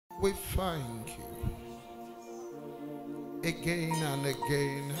We thank you. Again and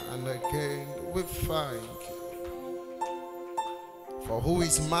again and again, we thank you. For who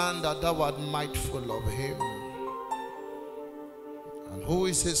is man that thou art mindful of him? And who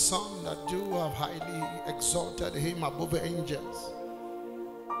is his son that you have highly exalted him above the angels?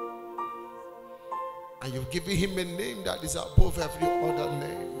 And you've given him a name that is above every other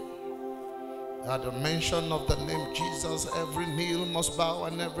name. At the mention of the name Jesus, every knee must bow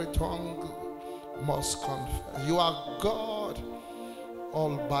and every tongue must confess. You are God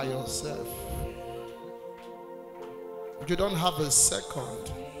all by yourself. You don't have a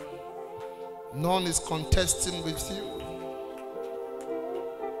second. None is contesting with you.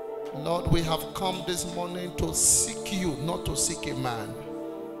 Lord, we have come this morning to seek you, not to seek a man.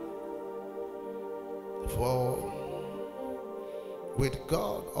 For with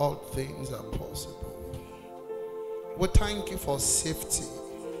God, all things are possible. We thank you for safety.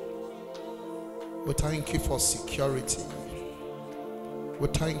 We thank you for security. We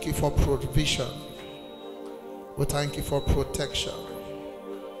thank you for provision. We thank you for protection.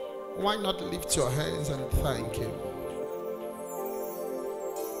 Why not lift your hands and thank him?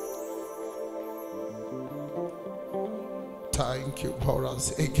 Thank you for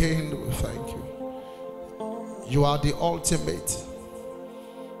us. Again, we thank you. You are the ultimate.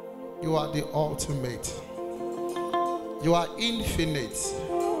 You are the ultimate. You are infinite.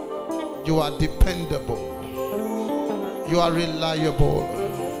 You are dependable. You are reliable.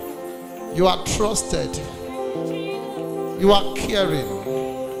 You are trusted. You are caring.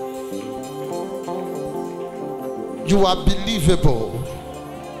 You are believable.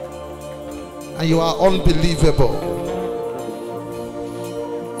 And you are unbelievable.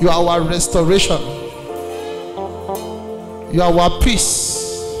 You are our restoration. You are our peace.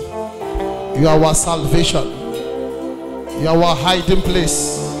 You are our salvation. You are our hiding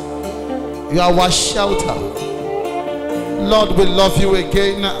place. You are our shelter. Lord, we love you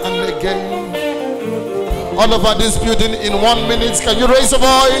again and again. All over this building in 1 minute, can you raise a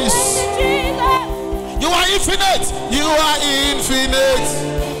voice? You are infinite. You are infinite.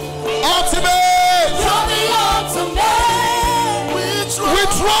 Ultimate. You're the ultimate. We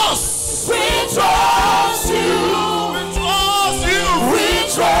trust. We trust you. We trust you. We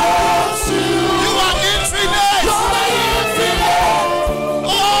trust you. You are infinite. You're the infinite.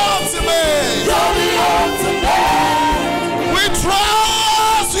 Ultimate. You're the ultimate. We trust.